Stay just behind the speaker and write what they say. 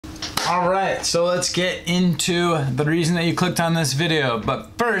All right, so let's get into the reason that you clicked on this video.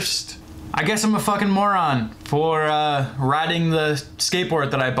 But first, I guess I'm a fucking moron for riding the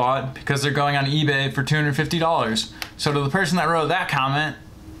skateboard that I bought because they're going on eBay for $250. So to the person that wrote that comment,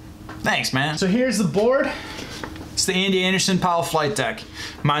 thanks, man. So here's the board. It's the Andy Anderson Powell flight deck.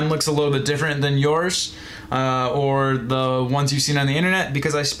 Mine looks a little bit different than yours or the ones you've seen on the internet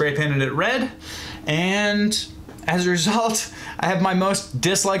because I spray painted it red. And as a result, I have my most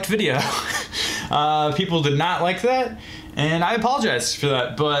disliked video. People did not like that, and I apologize for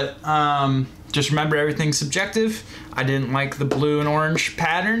that, but just remember everything's subjective. I didn't like the blue and orange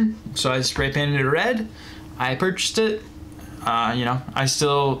pattern, so I spray painted it red. I purchased it. You know, I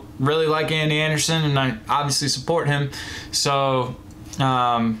still really like Andy Anderson, and I obviously support him. So,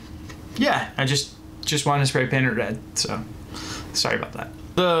 yeah, I just wanted to spray paint it red, so sorry about that.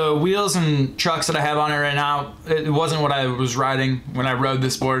 The wheels and trucks that I have on it right now, it wasn't what I was riding when I rode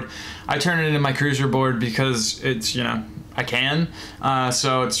this board. I turned it into my cruiser board because it's, you know, I can.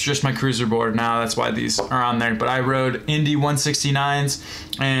 So it's just my cruiser board now. That's why these are on there. But I rode Indy 169s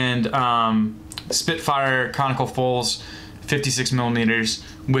and Spitfire conical fulls 56 millimeters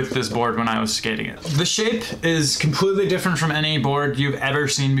with this board when I was skating it. The shape is completely different from any board you've ever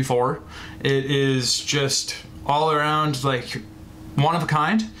seen before. It is just all around like one of a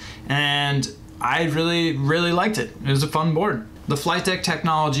kind, and I really liked it. It was a fun board. The flight deck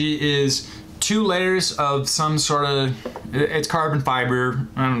technology is 2 layers of some sort of, it's carbon fiber,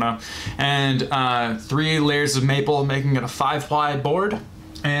 I don't know, and 3 layers of maple, making it a 5-ply board,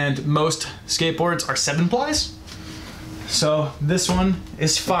 and most skateboards are 7 plies. So this one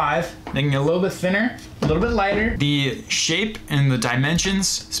is 5, making it a little bit thinner, a little bit lighter. The shape and the dimensions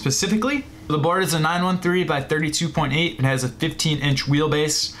specifically, the board is a 913 by 32.8. It has a 15-inch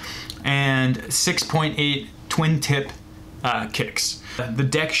wheelbase and 6.8 twin tip kicks. The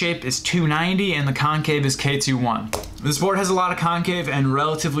deck shape is 290 and the concave is K21. This board has a lot of concave and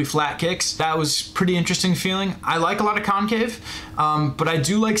relatively flat kicks. That was pretty interesting feeling. I like a lot of concave, but I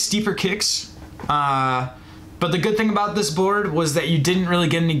do like steeper kicks. But the good thing about this board was that you didn't really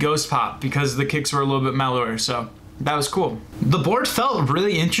get any ghost pop because the kicks were a little bit mellower, so that was cool. The board felt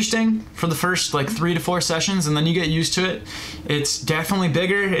really interesting for the first like 3 to 4 sessions, and then you get used to it. It's definitely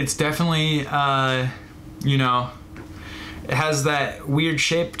bigger. It's definitely, you know, it has that weird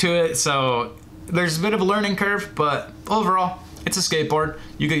shape to it, so there's a bit of a learning curve, but overall, it's a skateboard.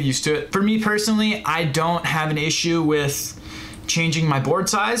 You get used to it. For me personally, I don't have an issue with changing my board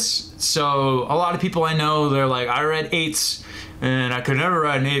size. So a lot of people I know, they're like, I ride 8s and I could never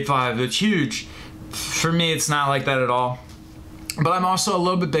ride an 8.5, it's huge. For me, it's not like that at all. But I'm also a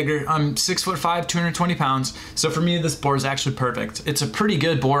little bit bigger. I'm 6'5", 220 pounds. So for me, this board is actually perfect. It's a pretty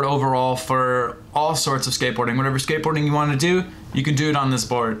good board overall for all sorts of skateboarding. Whatever skateboarding you want to do, you can do it on this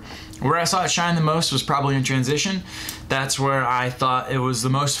board. Where I saw it shine the most was probably in transition. That's where I thought it was the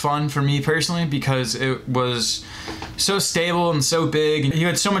most fun for me personally because it was so stable and so big. You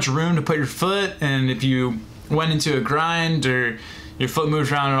had so much room to put your foot, and if you went into a grind or your foot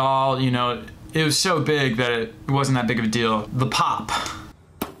moved around at all, you know, it was so big that it wasn't that big of a deal. The pop.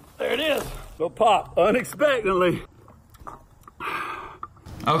 There it is. The pop, unexpectedly.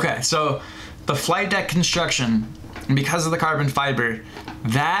 Okay, so the flight deck construction, because of the carbon fiber,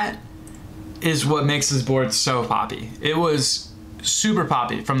 that is what makes this board so poppy. It was super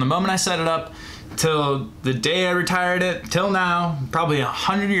poppy. From the moment I set it up till the day I retired it, till now, probably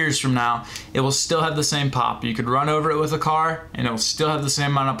 100 years from now, it will still have the same pop. You could run over it with a car and it will still have the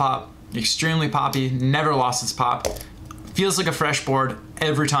same amount of pop. Extremely poppy, never lost its pop. Feels like a fresh board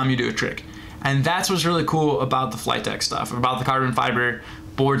every time you do a trick. And that's what's really cool about the flight deck stuff, about the carbon fiber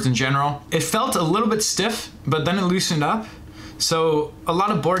boards in general. It felt a little bit stiff, but then it loosened up. So a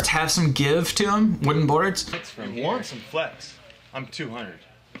lot of boards have some give to them, wooden boards. From want some flex. I'm 200.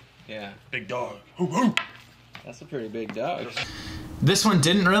 Yeah. Big dog. That's a pretty big dog. This one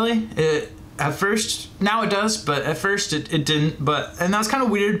didn't really. At first, now it does, but at first it didn't. And that's kind of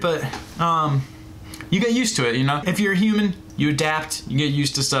weird, but you get used to it, you know? If you're a human, you adapt, you get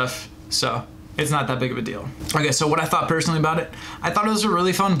used to stuff, so it's not that big of a deal. Okay, so what I thought personally about it, I thought it was a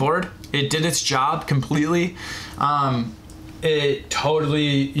really fun board. It did its job completely. It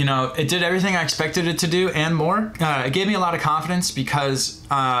totally, you know, it did everything I expected it to do and more. It gave me a lot of confidence because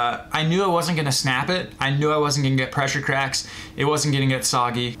I knew I wasn't gonna snap it. I knew I wasn't gonna get pressure cracks. It wasn't gonna get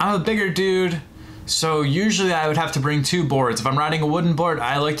soggy. I'm a bigger dude, so usually I would have to bring 2 boards. If I'm riding a wooden board,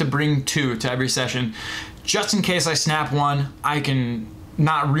 I like to bring 2 to every session. Just in case I snap one, I can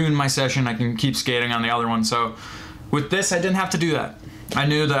not ruin my session. I can keep skating on the other one. So with this, I didn't have to do that. I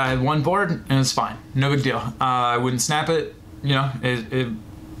knew that I had 1 board and it's fine, no big deal. I wouldn't snap it. You know,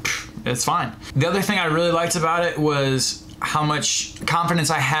 it's fine. The other thing I really liked about it was how much confidence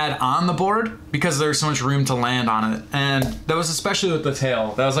I had on the board because there's so much room to land on it. And that was especially with the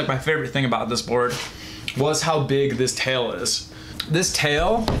tail. That was like my favorite thing about this board was how big this tail is. This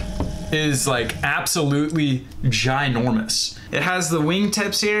tail is like absolutely ginormous. It has the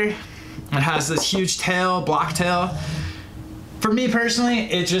wingtips here. It has this huge tail, block tail. For me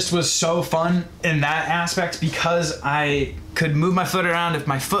personally, it just was so fun in that aspect because I could move my foot around. If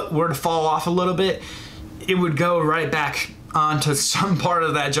my foot were to fall off a little bit, it would go right back onto some part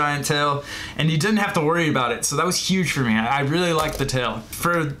of that giant tail and you didn't have to worry about it. So that was huge for me. I really liked the tail.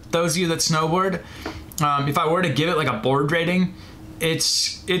 For those of you that snowboard, if I were to give it like a board rating,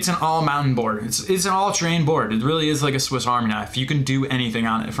 it's an all mountain board. It's an all terrain board. It really is like a Swiss Army knife. You can do anything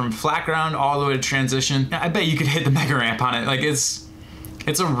on it from flat ground all the way to transition. I bet you could hit the mega ramp on it. Like it's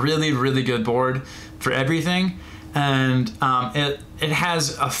a really, really good board for everything. And it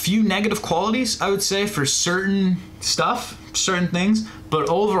has a few negative qualities, I would say, for certain stuff, certain things, but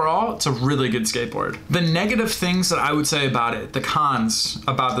overall, it's a really good skateboard. The negative things that I would say about it, the cons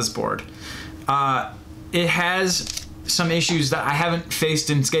about this board, it has some issues that I haven't faced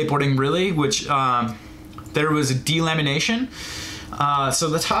in skateboarding really, which there was a delamination. So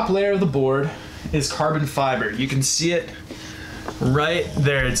the top layer of the board is carbon fiber. You can see it right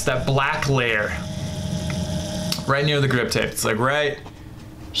there. It's that black layer right near the grip tape. It's like right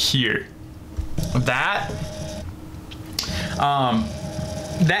here. That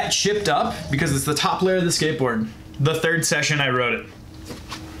chipped up because it's the top layer of the skateboard. The third session I rode it.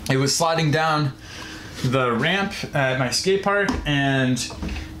 It was sliding down the ramp at my skate park and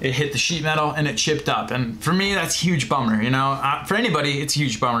it hit the sheet metal and it chipped up. And for me, that's a huge bummer, you know? For anybody, it's a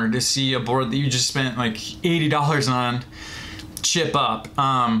huge bummer to see a board that you just spent like $80 on chip up.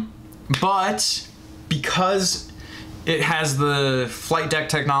 But because it has the flight deck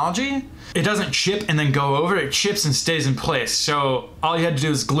technology, it doesn't chip and then go over, it chips and stays in place. So all you had to do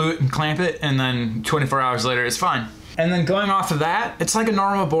is glue it and clamp it and then 24 hours later, it's fine. And then going off of that, it's like a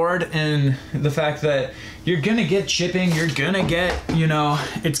normal board in the fact that you're gonna get chipping, you're gonna get, you know,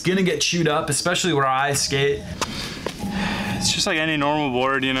 it's gonna get chewed up, especially where I skate. It's just like any normal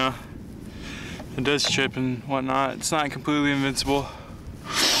board, you know. It does chip and whatnot. It's not completely invincible.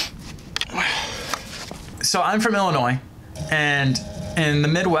 So I'm from Illinois, and in the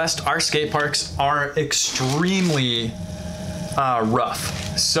Midwest, our skate parks are extremely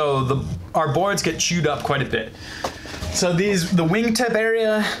rough. So our boards get chewed up quite a bit. So the wingtip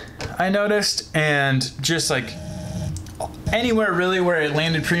area I noticed, and just like anywhere really where it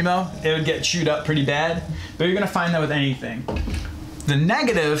landed primo, it would get chewed up pretty bad, but you're gonna find that with anything. The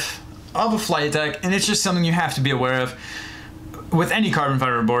negative of a flight deck, and it's just something you have to be aware of with any carbon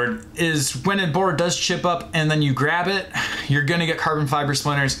fiber board, is when a board does chip up and then you grab it, you're gonna get carbon fiber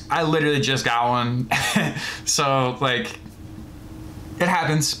splinters. I literally just got one. So like, it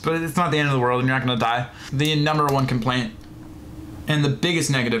happens, but it's not the end of the world and you're not gonna die. The number one complaint and the biggest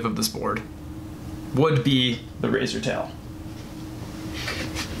negative of this board would be the razor tail.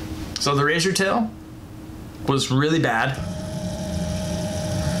 So the razor tail was really bad.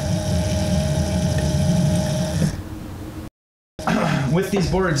 With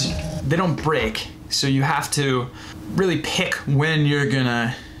these boards, they don't break, so you have to really pick when you're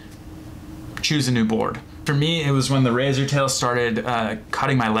gonna choose a new board. For me, it was when the razor tail started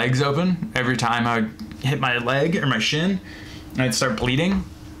cutting my legs open. Every time I would hit my leg or my shin, I'd start bleeding.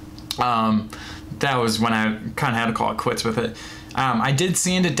 That was when I kind of had to call it quits with it. I did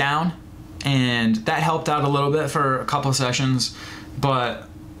sand it down, and that helped out a little bit for a couple of sessions, but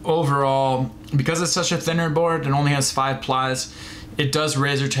overall, because it's such a thinner board and only has 5 plies, it does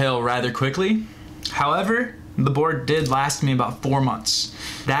razor tail rather quickly. However, the board did last me about 4 months.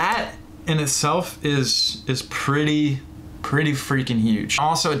 That in itself is pretty freaking huge.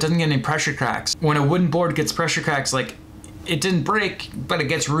 Also, it doesn't get any pressure cracks. When a wooden board gets pressure cracks, like, it didn't break, but it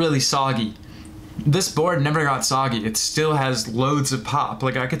gets really soggy. This board never got soggy. It still has loads of pop.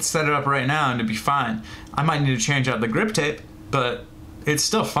 Like, I could set it up right now and it'd be fine. I might need to change out the grip tape, but it's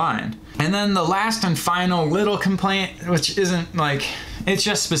still fine. And then the last and final little complaint, which isn't like, it's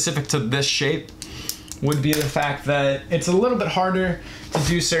just specific to this shape, would be the fact that it's a little bit harder to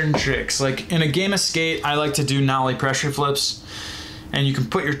do certain tricks. Like in a game of skate, I like to do nollie pressure flips, and you can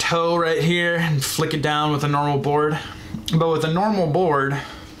put your toe right here and flick it down with a normal board. But with a normal board,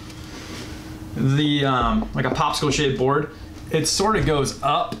 the like a popsicle shaped board, it sort of goes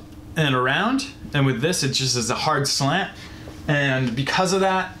up and around, and with this, it just is a hard slant. And because of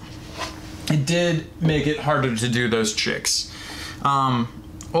that, it did make it harder to do those tricks.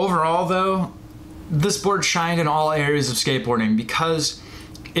 Overall though, this board shined in all areas of skateboarding because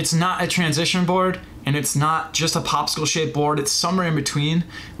It's not a transition board, and it's not just a popsicle shaped board. It's somewhere in between.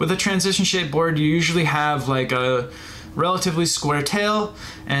 With a transition shaped board, you usually have like a relatively square tail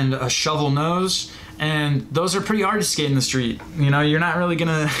and a shovel nose, and those are pretty hard to skate in the street. You know, you're not really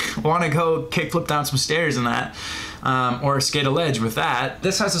gonna want to go kickflip down some stairs in that, or skate a ledge with that.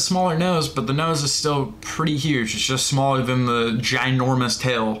 This has a smaller nose, but the nose is still pretty huge. It's just smaller than the ginormous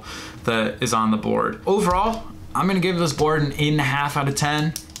tail that is on the board. Overall, I'm gonna give this board an 8.5 out of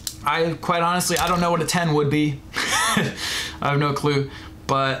 10. Quite honestly, I don't know what a 10 would be. I have no clue,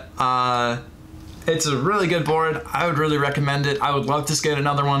 but it's a really good board. I would really recommend it. I would love to skate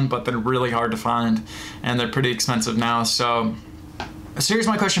another one, but they're really hard to find and they're pretty expensive now. So here's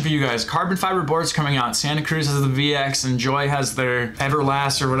my question for you guys. Carbon fiber boards coming out. Santa Cruz has the VX and Joy has their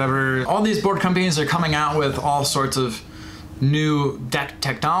Everlast or whatever. All these board companies are coming out with all sorts of new deck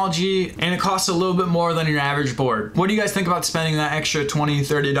technology, and it costs a little bit more than your average board. What do you guys think about spending that extra $20,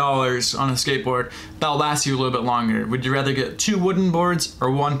 $30 on a skateboard that'll last you a little bit longer? Would you rather get 2 wooden boards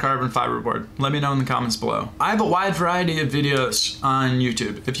or 1 carbon fiber board? Let me know in the comments below. I have a wide variety of videos on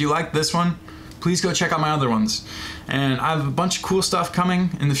YouTube. If you like this one, please go check out my other ones. And I have a bunch of cool stuff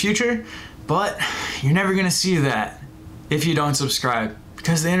coming in the future, but you're never gonna see that if you don't subscribe,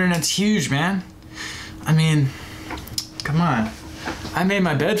 because the internet's huge, man. I mean, come on. I made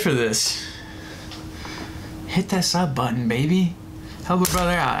my bed for this. Hit that sub button, baby. Help a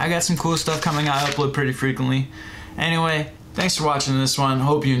brother out. I got some cool stuff coming out. I upload pretty frequently. Anyway, thanks for watching this one.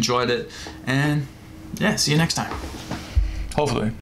 Hope you enjoyed it. And yeah, see you next time. Hopefully.